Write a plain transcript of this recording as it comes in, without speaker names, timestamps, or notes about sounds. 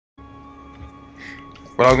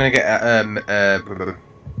Well, I'm gonna get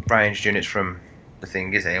ranged units from the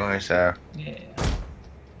thingies anyway, so. Yeah.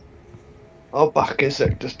 I'll back in a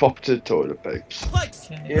sec, just pop to the toilet, babes.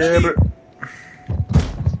 Okay. Yeah, but.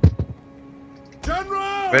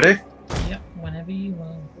 General! Ready? Yep, whenever you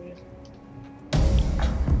want.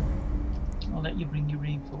 I'll let you bring your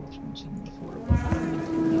reinforcements in before I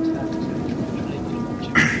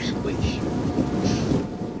squish.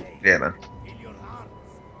 Yeah, man.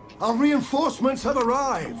 Our reinforcements have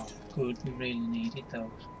arrived. Good, we really needed those.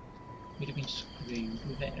 We'd have been screwed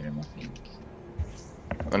without him, I think.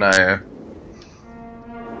 I know, yeah.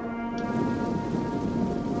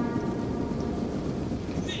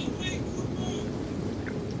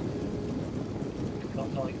 We've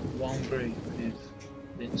got like one group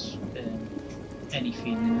that's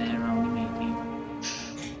anything in there only medium.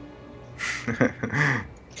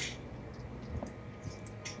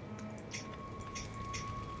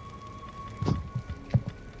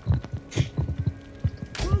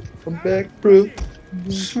 I'm back, bro.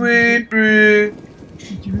 Sweet brew.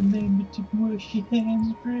 Did you remember to wash your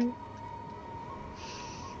hands, bro?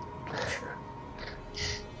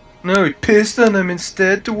 No, he pissed on him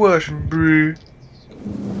instead to wash and brew.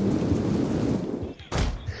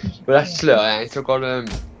 But actually, I ain't got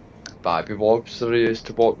baby wipes that I use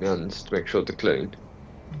to wipe my hands to make sure they're clean.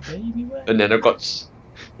 Baby wet. And then I got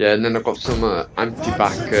and then I got some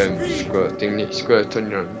anti-bac squirt thing that you squirt on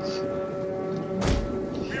your hands.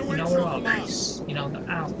 You know what? You know the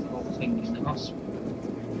alcohol thing in the hospital.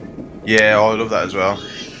 Yeah, I love that as well. How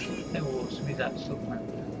awesome is that stuff, man?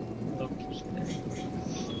 I love just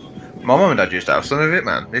My mum and dad used to have some of it,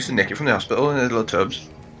 man. They used to nick it from the hospital in their little tubs.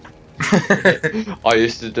 I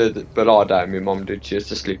used to do that, but I don't. My mum did. She used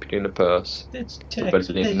to slip it in a purse. That's Put it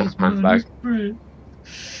in the taxpayers' handbag. money,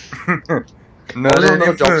 bro. No, I was on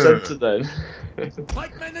no, a job centre then.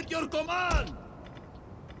 Pikemen at your command!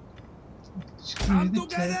 Screw Come the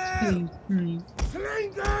together! taxpayers, bro.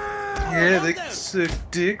 Sling them! Yeah, they suck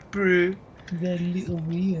dick, brew. That little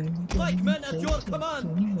wheel. Like men at your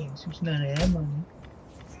command. Anyways, it's not our money.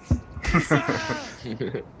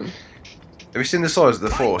 Have you seen the size of the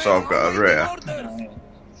force I've got over here?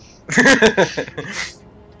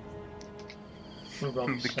 For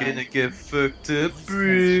Rob's They're gonna sake. get fucked up,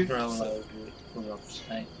 brew. Scroll over it, for Rob's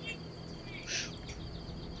sake.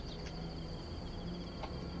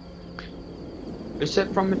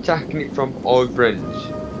 Except from attacking it from either ends,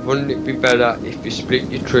 wouldn't it be better if you split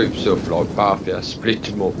your troops up like Barfia, split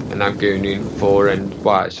them up and now going in four end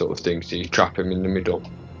way sort of thing, so you trap them in the middle?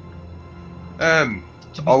 To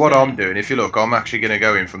be What fair, I'm doing, if you look, I'm actually gonna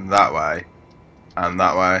go in from that way and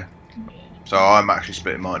that way. yeah. So I'm actually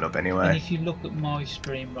splitting mine up And anyway. if you look at my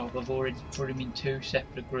stream, Rob, I've already put him in two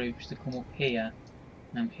separate groups to come up here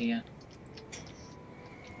and here.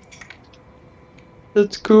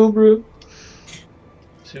 That's cool, bro.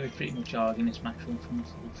 So we pretty much are going to match one from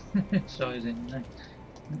size in there.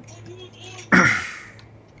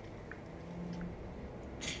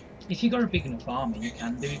 If you got a big enough army, you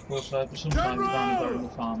can do it also, but sometimes you've only got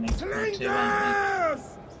enough army to do Sling two, ain't them!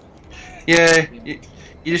 Yeah,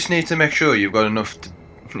 you just need to make sure you've got enough to,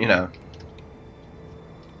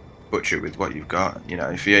 butcher with what you've got. You know,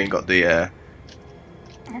 if you ain't got the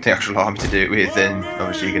actual army to do it with, then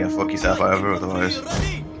obviously you're gonna fuck yourself over otherwise.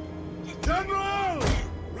 General!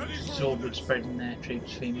 Ready It's all good spreading their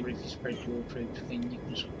troops thin, but if you spread your troops thin, you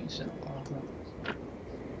can sort yourself out.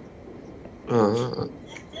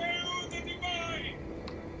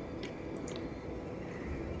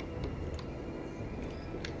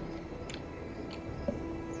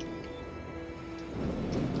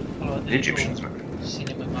 The Egyptians, man.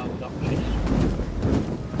 Cinema mode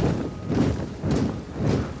option.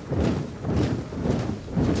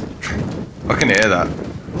 I can hear that.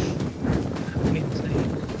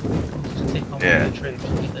 Just click on Yeah. one of the troops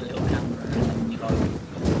and hit the little camera, and then you like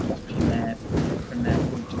watching their from their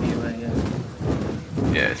point of view.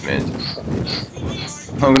 Yeah, it's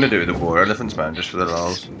mint. I'm gonna do it with the war elephants, man, just for the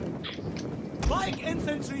lols. Pike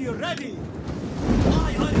infantry ready!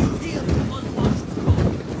 Why are you here, unwatched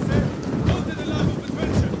God? Sir, go to the lab of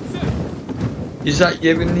adventure, sir! Is that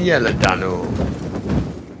you in the yellow, Dano?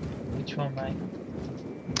 Which one, mate?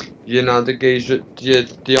 You know the geezer,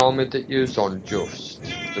 the army that you was on just,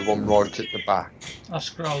 the one right at the back. I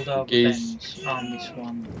scrolled over Geese. Ben's on this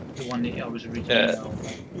one, the one that I was originally Yeah.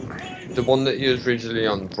 over. The one that you was originally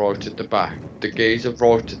on right at the back. The geezer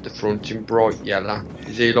right at the front in bright yellow.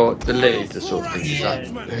 Is he like the leader or something? Is that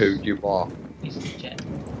who you are? He's the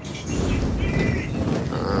general.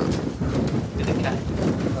 Uh, With a cat.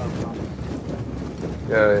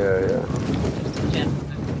 yeah. He's the general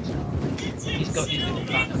of his army. He's He's got his little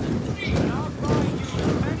banner. I'll buy you as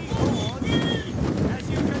many horns as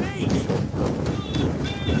you can eat.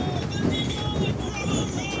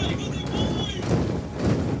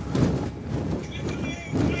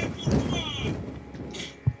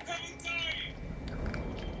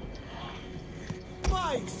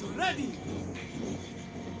 Mike's ready.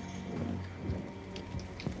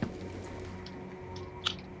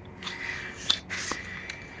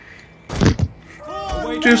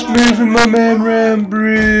 Just moving my man round,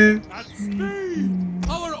 bro. At speed.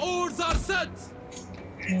 Our oars are set.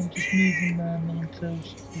 I'm just moving my man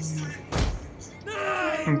close to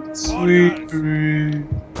you. Sweet, bro.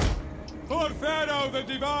 For Pharaoh the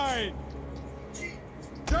Divine.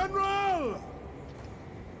 General.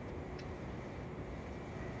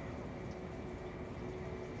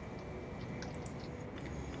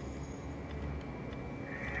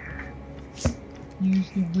 Use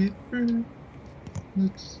the whip, bro.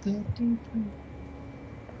 Let's start it.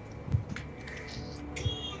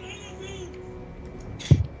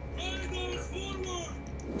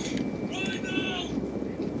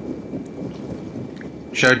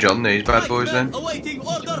 Show John these bad boys then. Awaiting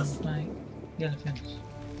orders. Like the elephants.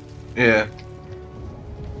 Yeah.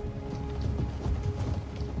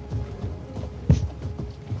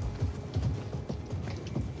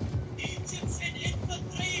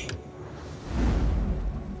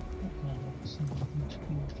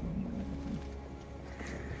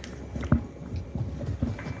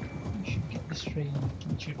 You should get the string.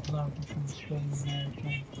 You should blow it from the string there,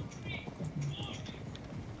 John.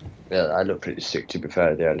 Yeah, I look pretty sick to be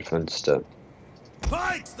fair, the elephants do.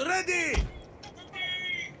 Pikes ready.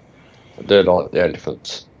 I do like the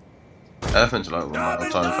elephants. Elephants are like one of my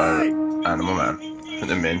all-time favourite animal, man. At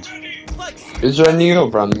the mint. Pikes. Is there any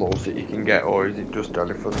other animals that you can get, or is it just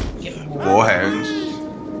elephants? Get Warhounds.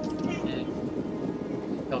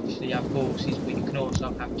 Yeah. Obviously, you have horses, but you can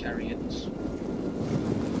also have chariots.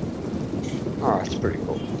 Oh, that's pretty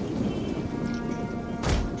cool.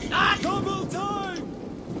 Double time.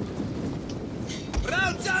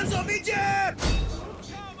 Proud sons of Egypt.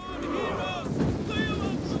 Come on, heroes.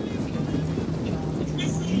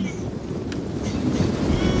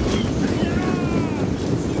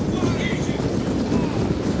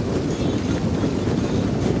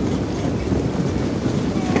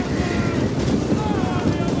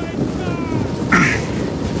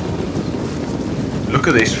 Look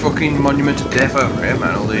at this fucking monument of death over here,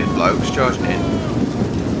 man. All these blokes charging in.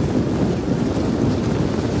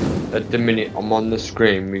 At the minute, I'm on the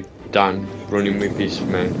screen with Dan running with his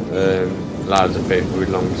men. Loads of people with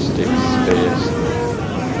long sticks, spears.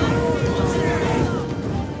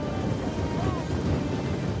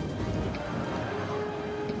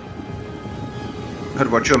 Had to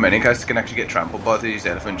watch your men in case they can actually get trampled by these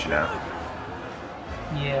elephants, you know.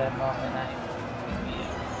 Yeah, Marvin,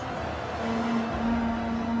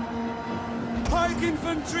 Pike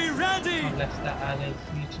infantry ready. I've left that alley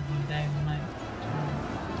for you to run down, mate.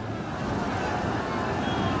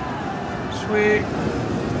 Sweet.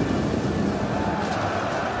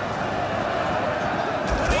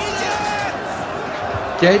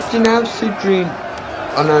 Yeah, you know, Sidrin,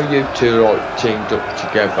 I know you two like teamed up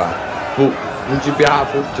together, but would you be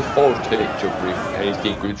able to fight each other if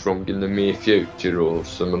anything goes wrong in the near future or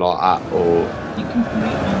something like that, or You can put it on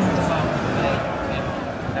the map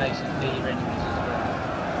and basically your enemies as well.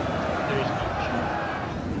 There is an option.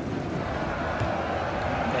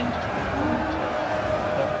 Then just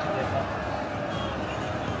work together.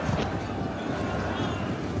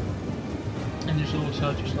 And there's also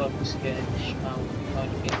just like the skirmish mode, kind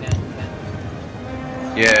of get down there.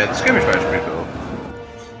 Yeah, the skirmish mode's pretty cool.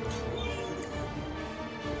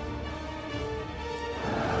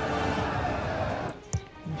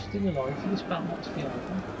 I'm still alive for this battle not to be over.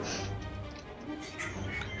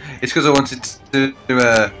 It's because I wanted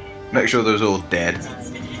to make sure they was all dead.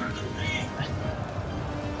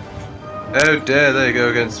 Oh, dare they go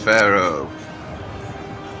against Pharaoh?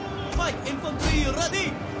 Pike infantry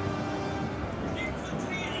ready.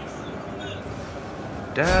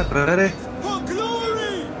 Da, buddy. For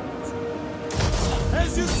glory.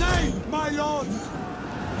 As you say, my lord.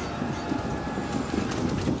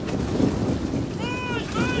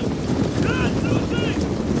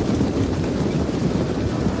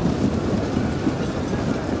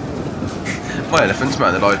 My elephants,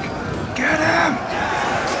 man, they're like, get him!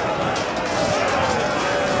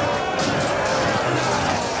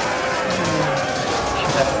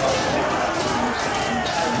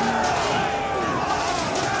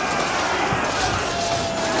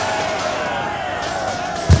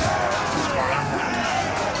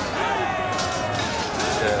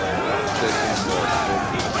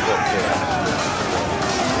 Should have a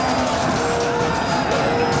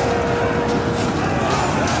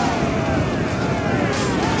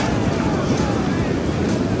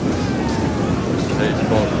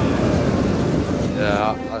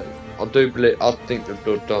do believe. I think the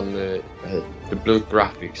blood on the blood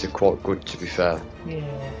graphics are quite good. To be fair. Yeah,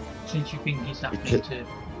 since you think it's happening to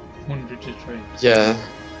hundreds of troops. Yeah.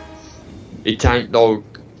 It ain't like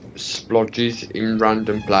splodges in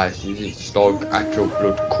random places. It's like actual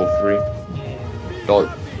blood covering. Yeah. Like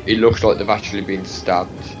it looks like they've actually been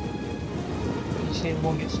stabbed. You see the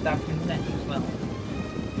one get stabbed in the neck as well.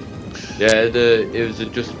 Yeah, it was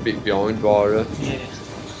just a bit behind Vara. Yeah.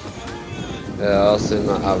 Yeah, I've seen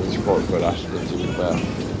that. That was quite good actually. To be fair.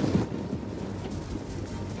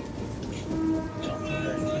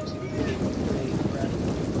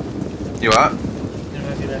 You are?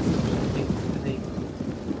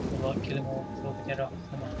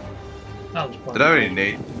 They don't really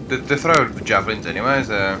need. They throw javelins anyway,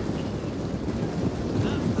 so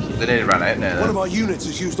they nearly ran out now. One of our units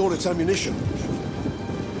has used all its ammunition.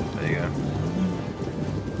 There you go.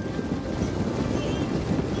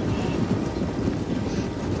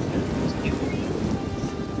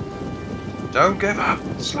 Don't give up,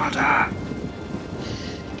 slaughter.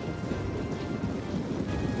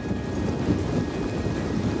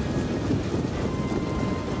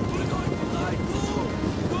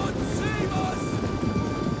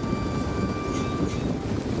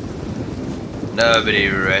 Nobody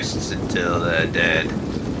rests until they're dead.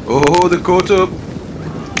 Oh, they're caught up!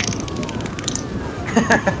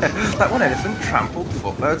 That one elephant trampled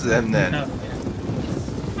footloads of them then. No.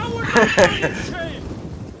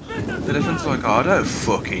 The elephant's like, oh, I don't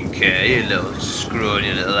fucking care, you little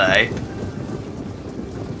scrawny little ape.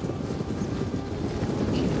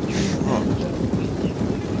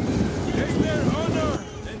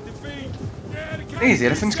 Easy,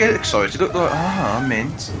 elephants get excited, look like, ah,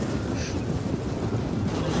 mint.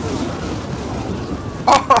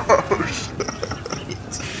 Oh, shit.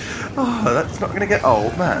 Oh, that's not gonna get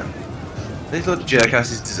old, man. These little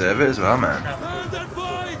jerkasses deserve it as well, man.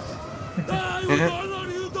 Yeah.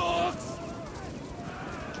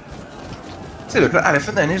 See, look at that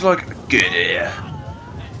elephant then, he's like, good here.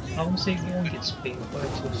 I want to see if anyone gets speed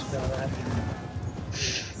boats or spell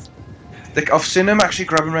that I've seen them actually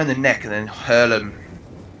grab him around the neck and then hurl him.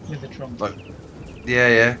 with the trunk. Like,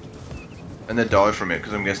 yeah. And they die from it,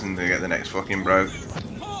 because I'm guessing they get the next fucking broke.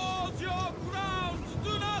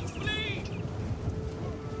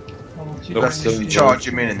 That's if you charge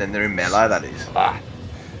them in and then they're in melee, that is.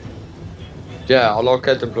 Yeah, I like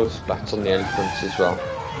how the blood splats on the elephants as well.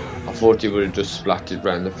 I thought he would have just splattered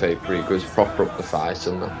around the feet, but he goes proper up the face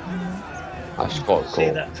and that. That's quite See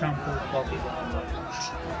cool. that trampled body there,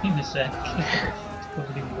 in a sec. It's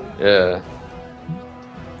covered in blood. Yeah.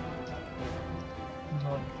 There's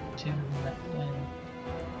like two of them left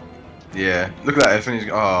there. Yeah. Look at that elephant,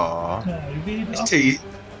 he's aww. No, really His teeth.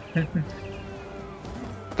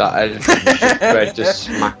 That elephant just ready to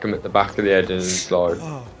smack him at the back of the head and it's like...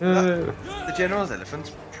 The general's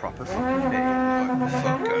elephant's proper fucking big. Like,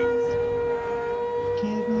 fuck off.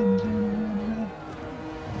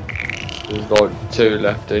 There's like two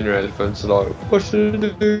left in your elephants like, what should I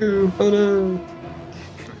do? Oh no.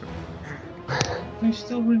 We're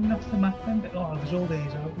still running off the map then, but oh, there's all these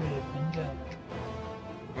over here, things there.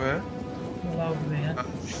 Where? All over there.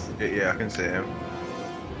 Yeah, I can see him.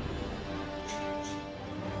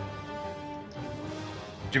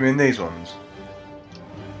 Do you mean these ones?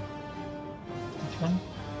 Which one?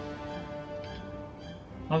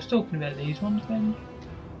 I was talking about these ones then.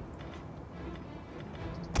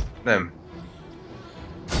 Them.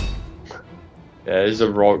 Yeah, there's a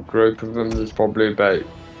right group of them. There's probably about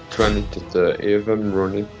 20 to 30 of them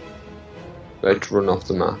running. Let's run off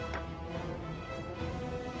the map.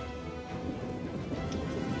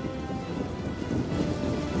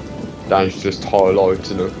 Dan's just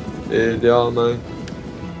highlighting them. Here they are, man.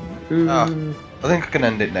 Ah, I think I can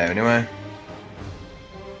end it now anyway.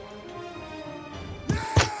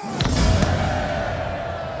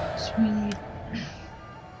 Sweet.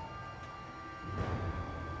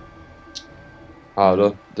 Oh,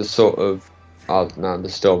 look, they're sort of. Oh, no, they're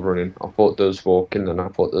still running. I thought they was walking, and I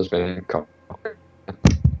thought they was being cut.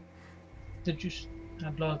 They just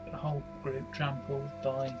had like a whole group trampled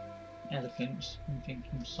by elephants and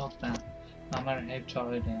thinking, sod that. No matter how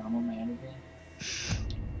tired I am, I'm out of here.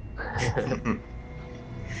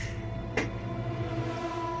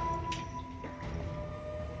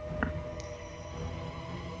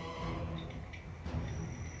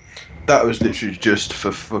 That was literally just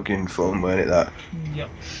for fucking fun, weren't it, that? Yep.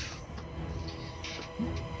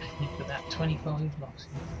 Look at that, 25 losses.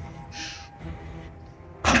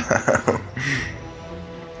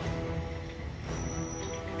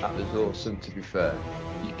 That was awesome, to be fair.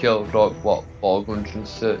 You killed, like, what,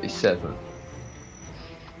 537?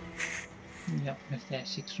 Yeah, with their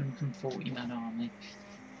 640 man army.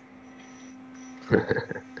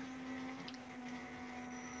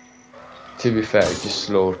 To be fair, just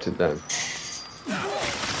slaughtered them.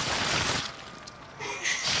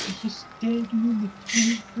 It's just dead in the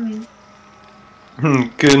free.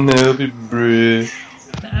 Couldn't help it, bro.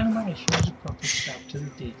 The animation was a proper stab to the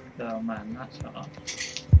dick, though, man. That's all.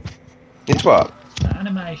 It's what? The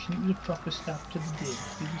animation, it was a proper stab to the dick.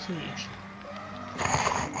 Did you see it?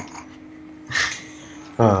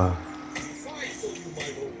 Ah. Fight for you, my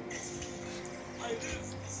lord. I live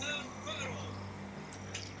to serve Pharaoh.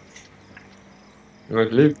 I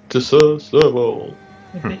live to serve all.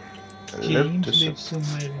 I bet I love James to lives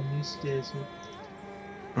somewhere in this desert.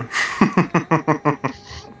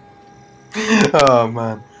 Oh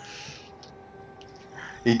man.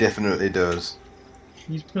 He definitely does.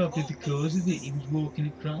 He's probably the cause of it. He was walking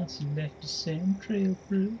across and left a sand trail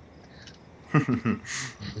through.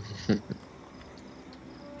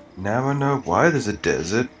 Now I know why there's a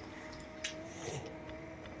desert.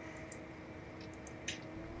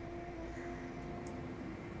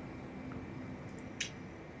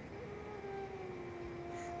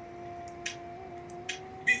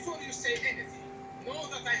 Before you say anything, know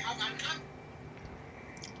that I have an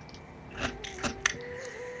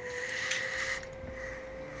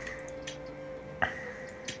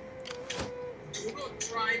Do not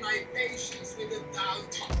try my patience with a dull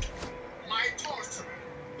tongue. My torturer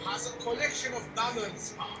has a collection of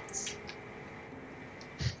balance parts.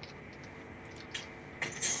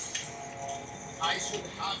 I should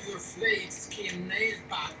have your flayed skin nailed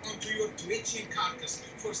back onto your twitching carcass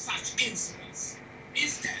for such insolence.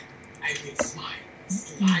 Instead, I will smile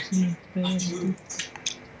slightly at you.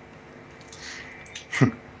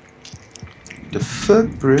 The fuck,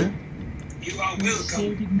 bro? You are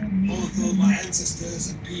welcome. Although my ancestors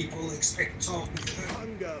and people expect talk with her.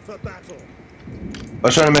 Hunger for battle. I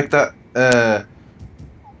was trying to make that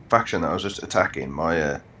faction that I was just attacking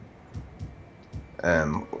my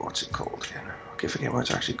what's it called again? I forget what it's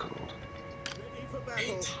actually called. Ready for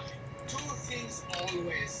battle. Meantime, two things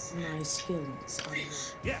always My skills are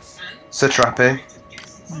fish Yes. and Satrapi,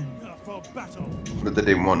 Hunger for battle. but they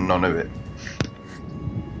didn't want none of it.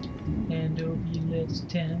 Hand over your let's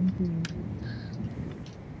temple.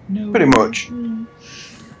 No. Pretty much.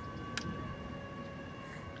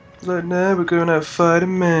 Like, now we're gonna fight a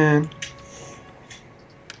man.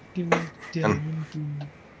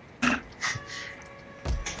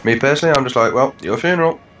 Me personally, I'm just like, well, your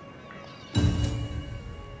funeral.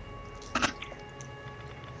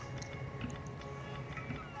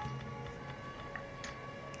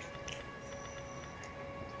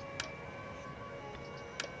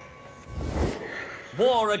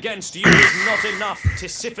 War against you is not enough,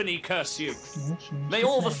 Tisiphone curse you. May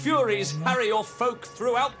all the Furies harry your folk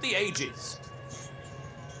throughout the ages.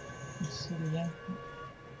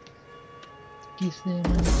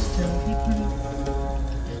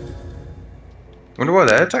 Wonder why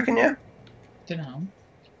they're attacking you? Dunno.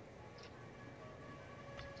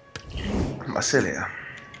 Massilia.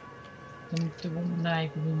 The one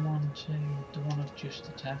neighbouring one to the one I've just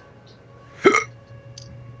attacked.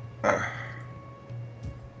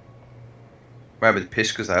 Maybe they're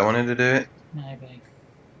pissed because they wanted to do it. Maybe.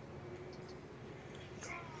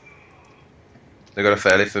 They got a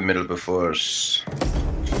fairly for middle before us.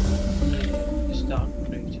 Start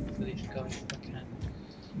recruiting for this guy if I can.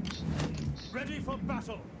 Ready for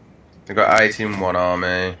battle. They got 8 in one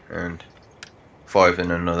army and 5 in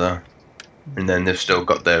another. And then they've still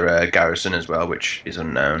got their garrison as well, which is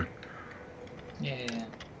unknown. Yeah.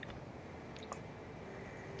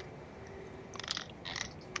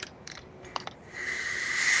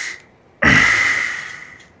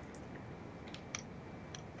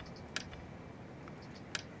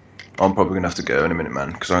 I'm probably gonna have to go in a minute,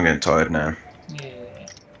 man, because I'm getting tired now. Yeah.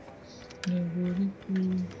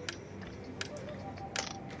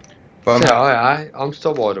 But Yeah, I'm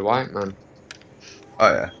still wide awake, man.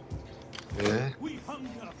 oh yeah. Yeah. We hunger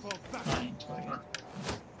for battle. I ain't tired.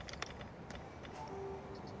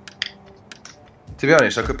 To be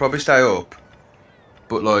honest, I could probably stay up,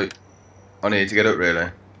 but like, I need to get up really.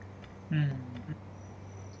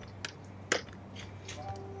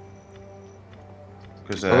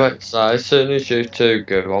 Because Alright, so as soon as you two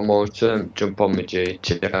go, I might jump on my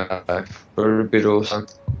GTA for a bit or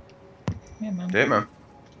something. Yeah, man. do it, man.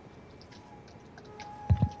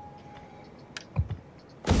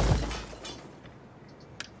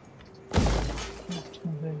 Left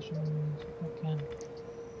conversions if I can.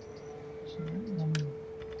 So,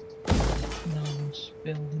 nice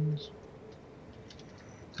buildings.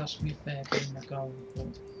 Cost me a fair bit in the gold,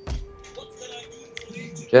 but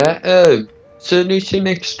Yeah, Certainly, see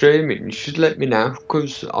next streaming. You should let me know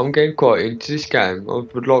because I'm getting quite into this game. I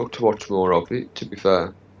would like to watch more of it. To be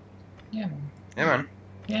fair. Yeah, man. Yeah, man.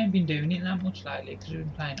 Yeah, I ain't been doing it that much lately because we've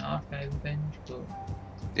been playing Arcade Revenge, but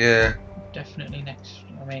Yeah. definitely next.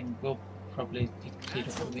 I mean, we'll probably pick it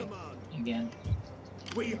up a bit again.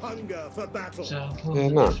 We hunger for battle. So Yeah, we'll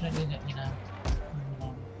man. definitely let you know.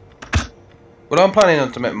 Well, I'm planning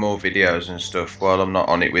on to make more videos and stuff while I'm not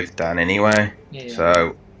on it with Dan anyway. Yeah.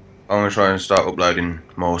 So I'm gonna try and start uploading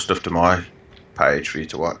more stuff to my page for you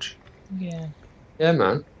to watch. Yeah, Yeah,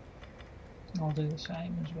 man. I'll do the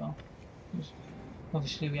same as well. 'Cause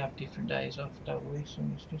obviously, we have different days off, don't we? So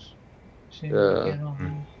it's just see what we Yeah. get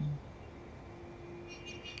on.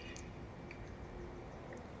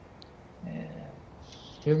 Yeah.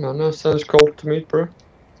 Yeah, man. That sounds cool to me, bro.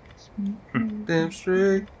 Damn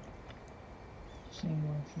straight. See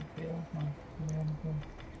what I should feel.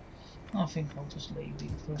 I think I'll just leave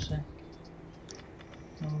it for a sec.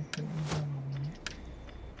 I'll put it down on it.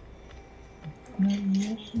 No,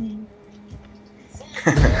 yes, no.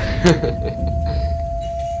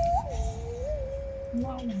 La,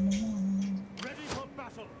 la, la, la. Ready for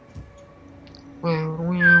battle.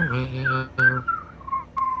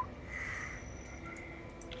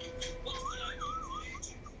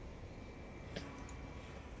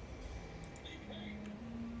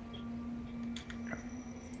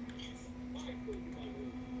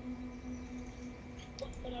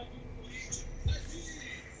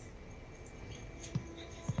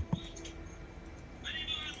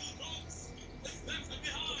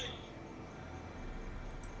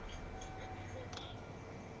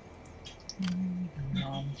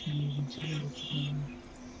 No, it's moving towards me.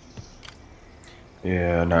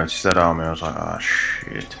 Yeah, I noticed that army. I was like, oh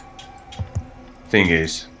shit. Thing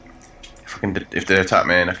is, if they attack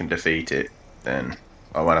me and I can defeat it, then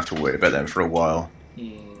I won't have to worry about them for a while,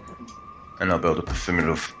 Yeah. and I'll build up a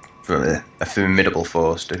formidable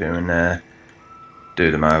force to go and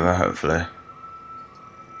do them over. Hopefully.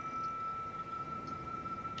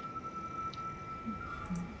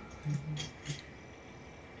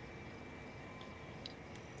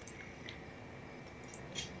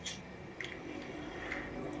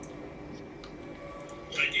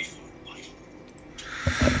 Ready for battle.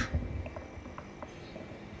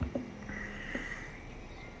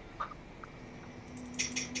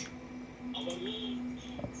 Our Lord.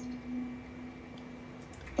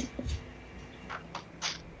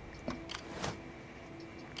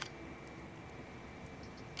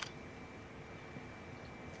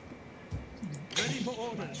 Ready for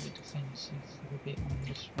Might orders. be defensive for a bit on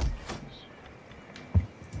this one. 'Cause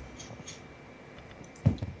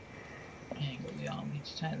I ain't got the army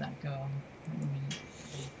to take that go on. At the minute.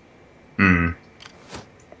 Hmm.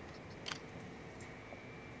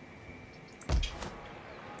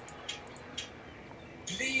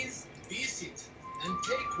 Please visit and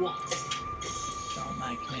take one. Start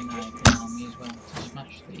making an open army as well to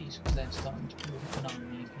smash these because they're starting to build up an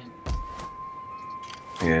army again.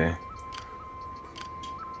 Yeah.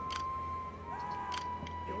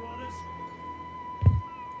 Your orders.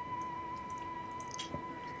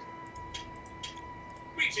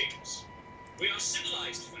 Greetings. We are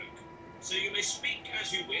civilized folk, so you may speak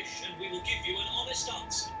as you wish, and we will give you an honest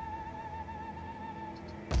answer.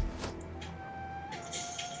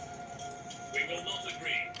 We will not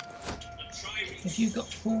agree. And try Have you got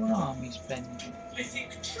 4 armies, Ben? I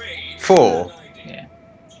think trade. 4? Is a good idea. Yeah.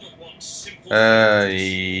 Not one simple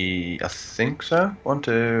I think so. 1,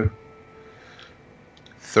 2,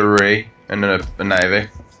 3, and then a navy.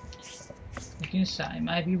 I can say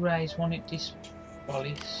maybe raise one at this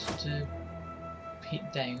Wallace to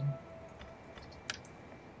hit down.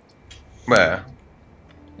 Where?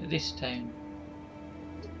 At this town.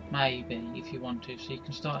 Maybe if you want to, so you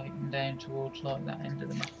can start hitting down towards like that end of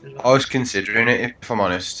the map as well. I was considering it, if I'm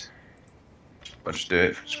honest. But just do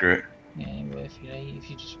it. Screw it. Yeah, worth it. If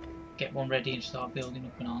you just get one ready and start building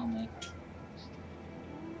up an army.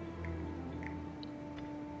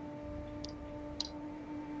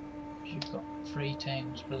 You've got 3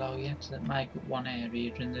 towns below you, so that make up one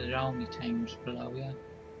area, and there are only towns below you.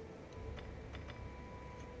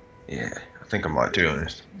 Yeah, I think I might, to be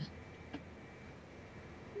honest.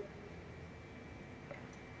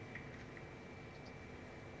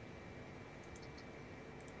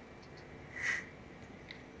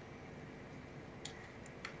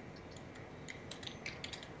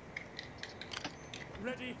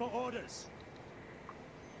 Ready for orders.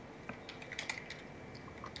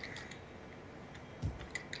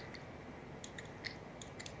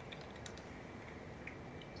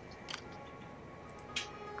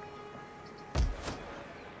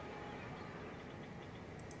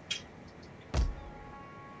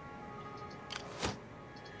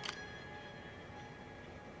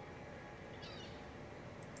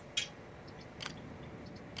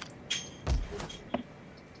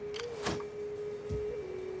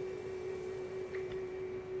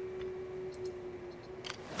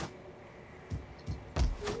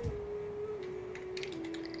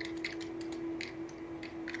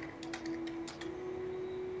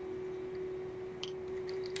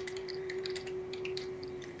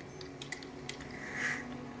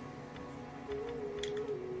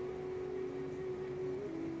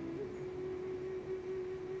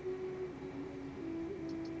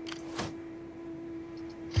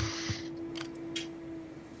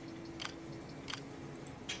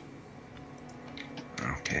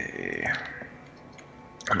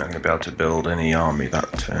 not going to be able to build any army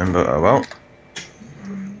that turn, but oh well.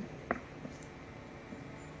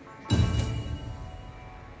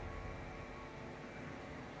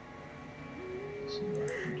 See what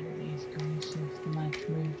happens with these guys, see if they make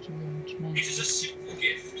a move towards It me. is a simple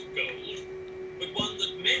gift, gold, but one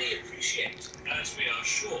that many appreciate, as we are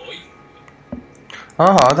sure you.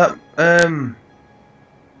 Oh, that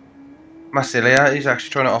Massilia is actually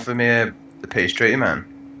trying to offer me the peace treaty, man.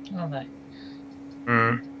 Are they?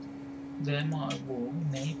 Hmm. They might have war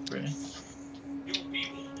with me, bro. Your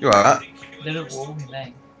people You are that? think you They're are at war with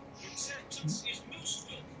me. Your acceptance is most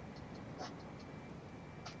welcome.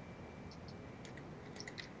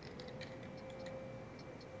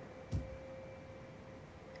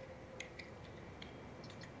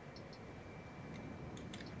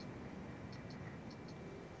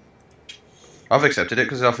 I've accepted it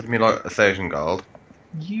because it offered me like 1,000 gold.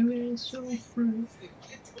 You are so free.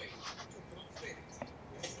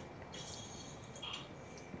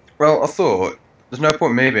 Well, I thought there's no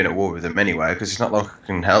point me being at war with them anyway because it's not like I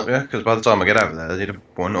can help you. Because by the time I get over there, they'd have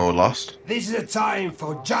won or lost. This is a time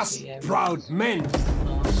for just proud men.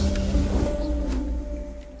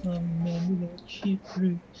 Remember that shit,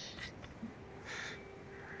 bro.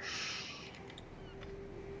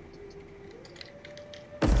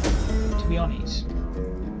 To be honest,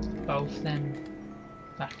 both them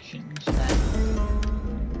factions,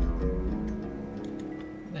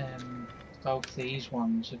 both these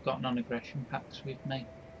ones have got non-aggression pacts with me.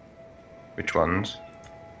 Which ones?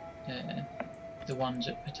 The ones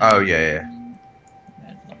at Oh, yeah.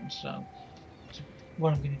 Redlands. So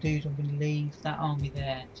what I'm going to do is I'm going to leave that army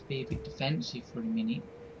there to be a bit defensive for a minute,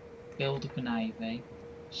 build up a navy,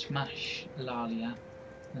 smash Alalia,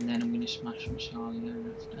 and then I'm going to smash Massalia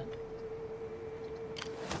after.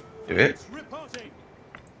 Do it. Reporting.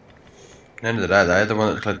 At the end of the day, they're the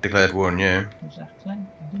one that declared war on you. Exactly. I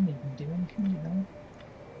didn't even do anything, you know.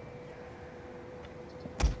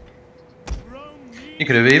 Rome needs You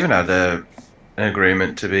could have even had an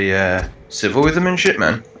agreement to be civil with them and shit,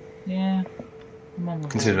 man. Yeah. I'm on the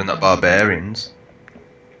Considering board that now. barbarians.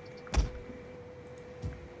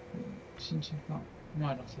 Since I've got, I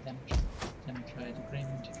might offer them trade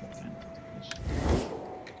agreement if I can. 'Cause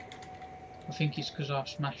I think it's because I've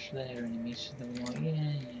smashed their enemies, so they were like,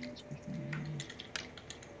 yeah, it's good for me.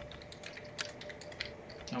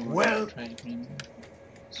 I want Well- a trade agreement.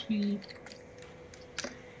 Sweet.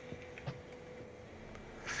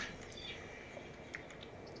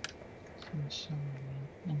 So,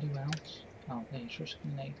 and who else? Oh, they're just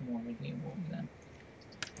going to make them already at war with them.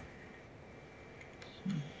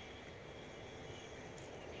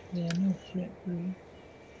 Yeah, no threat, really.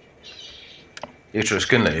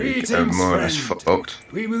 Etruscan League are Greetings, more or less friend.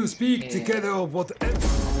 fucked. We will speak Yeah. together of what.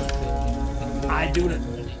 I do not.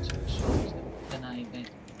 Ready to assault the navy.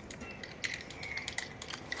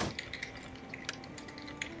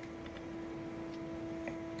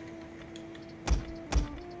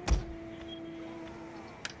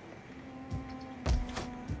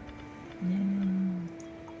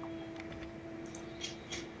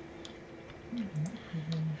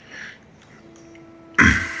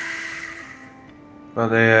 Well,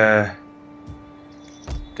 the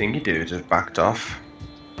thingy dudes have backed off.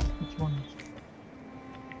 Which one?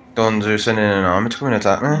 The ones who are sending an army to come and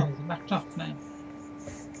attack me. Oh, they backed off now.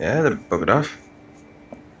 Yeah, they're buggered off.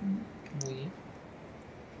 Weird.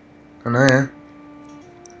 I know, yeah.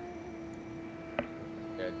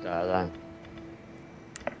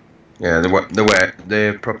 Yeah,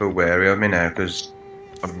 they're proper wary of me now because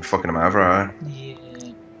I've been fucking them over, right? Yeah.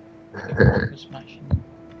 They're smashing them.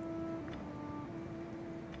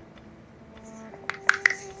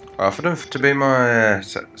 I offered them to be my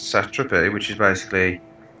satrapy, which is basically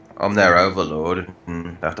I'm their overlord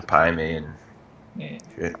and they have to pay me and Yeah.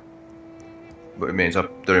 shit. But it means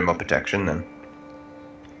they're in my protection then.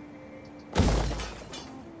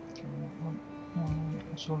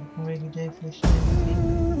 That's all I can really do for this navy.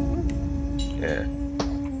 Yeah.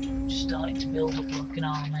 Just starting to build up like an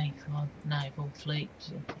army for my naval fleet.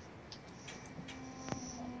 So.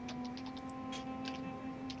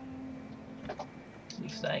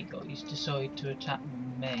 If they guys decide to attack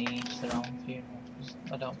me, it's their own funeral, because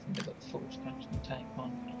I don't think they've got the force to actually take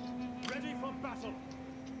on. Ready for battle.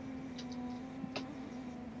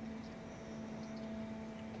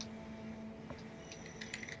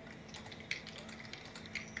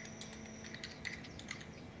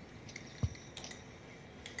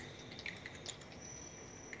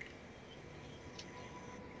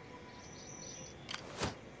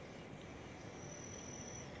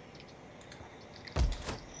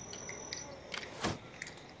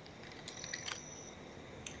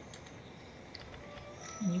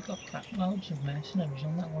 You You've got crap loads of mercenaries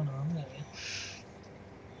on that one army, have you?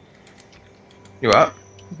 You what?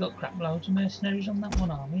 You've got crap loads of mercenaries on that one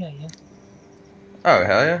army, have you? Oh,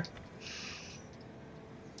 hell yeah.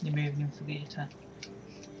 You're moving in for the attack.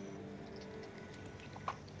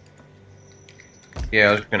 Yeah,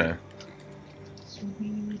 I was gonna.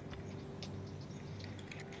 Sweet.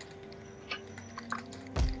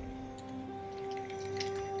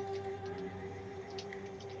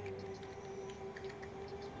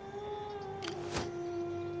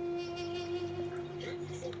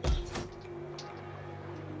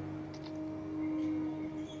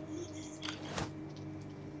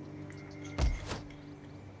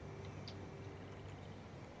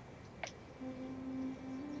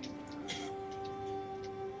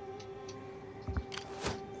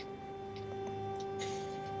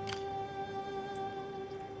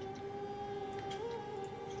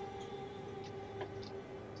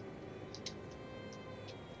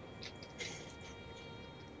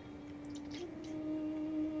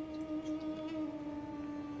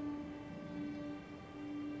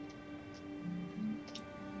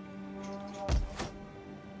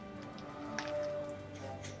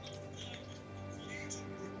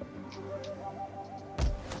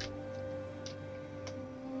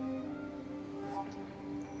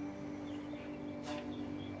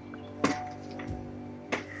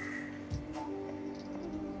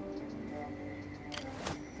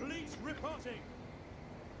 Fleet reporting.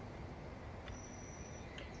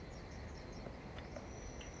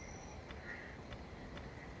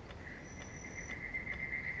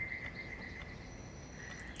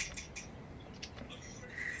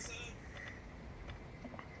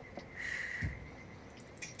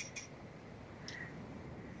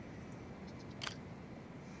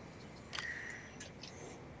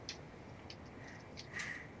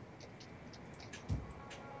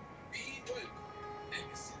 Be welcome,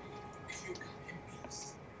 emissary, if you come in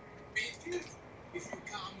peace. Be fearful if you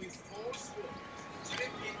come with false words,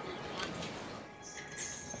 dripping with money.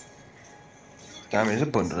 Damn, he's a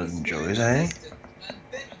bundle of joys, eh? And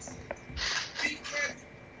demonstrate. Be careful,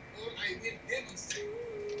 or I will demonstrate.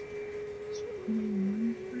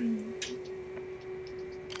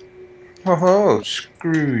 Oh,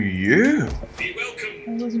 screw you. Be welcome.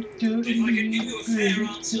 I wasn't doing If I can give you a fair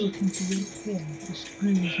answer. talking to the thing to screw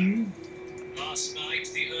you. Last night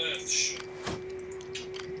the earth shook.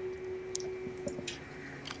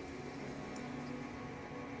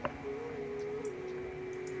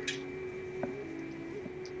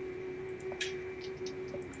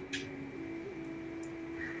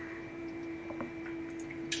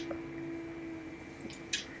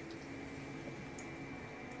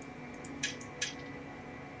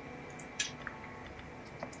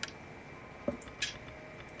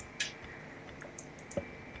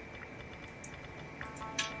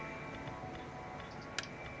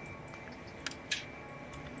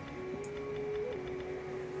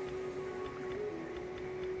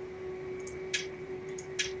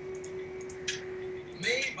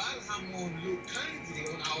 May Balhamon look kindly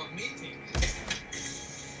on our meeting.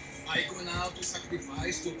 I go now to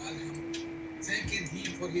sacrifice to Balhamon, thanking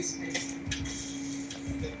him for his help.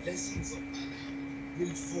 The blessings of Balhamon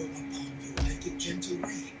will fall upon you like a gentle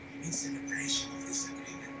rain in celebration of this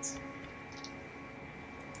agreement.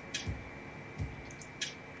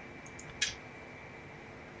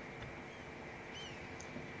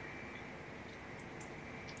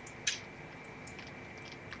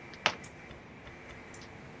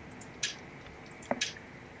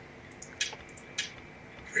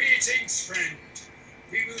 Greetings, friend.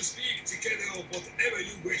 We will speak together of whatever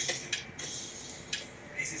you wish.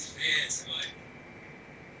 This is fair to my...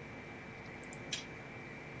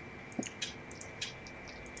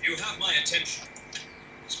 You have my attention.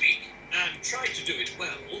 Speak, and try to do it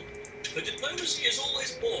well. The diplomacy is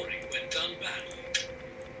always boring when done badly.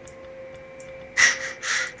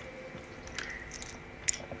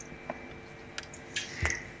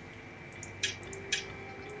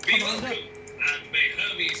 Be welcome, and may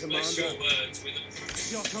Hermes bless your words with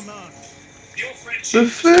approval. Your command. Your friendship The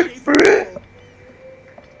fuck for it?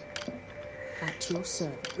 At your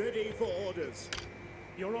service. Ready for orders.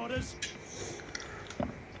 Your orders?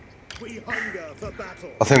 We hunger for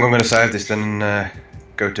battle. I think I'm gonna save this then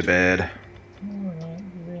go to bed. Alright,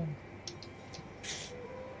 you're in.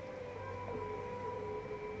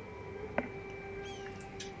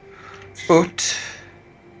 But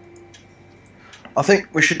I think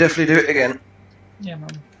we should definitely do it again. Yeah, man.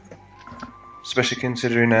 Especially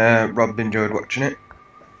considering Rob enjoyed watching it.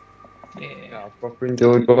 Yeah. Yeah, I've proper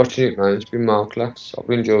enjoyed watching it, man. It's been marvellous. I've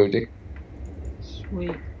enjoyed it.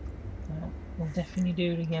 Sweet. We'll definitely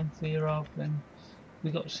do it again for you, Rob, and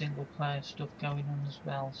we got single player stuff going on as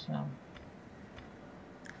well, so I'm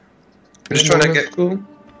just trying to That's get. cool.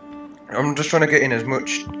 I'm just trying to get in as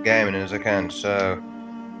much gaming as I can, so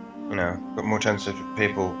you know, got more chance of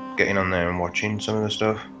people getting on there and watching some of the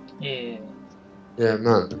stuff. yeah. Yeah,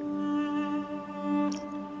 man.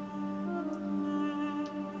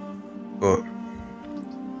 But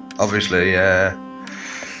obviously,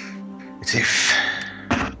 it's if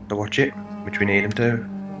they watch it, which we need them to.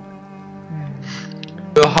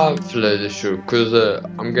 But hopefully they should, because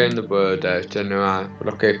I'm getting the word out anyway,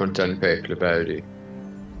 but I keep on telling people about it.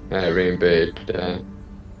 In bed.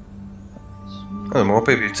 Well, the more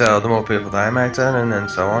people you tell, the more people they might tell, and then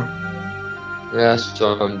so on. Yeah, that's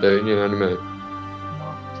what I'm doing, you know what I mean?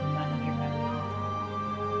 Marketing manager,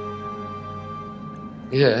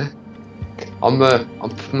 Yeah. I'm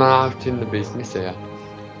promoting the business here.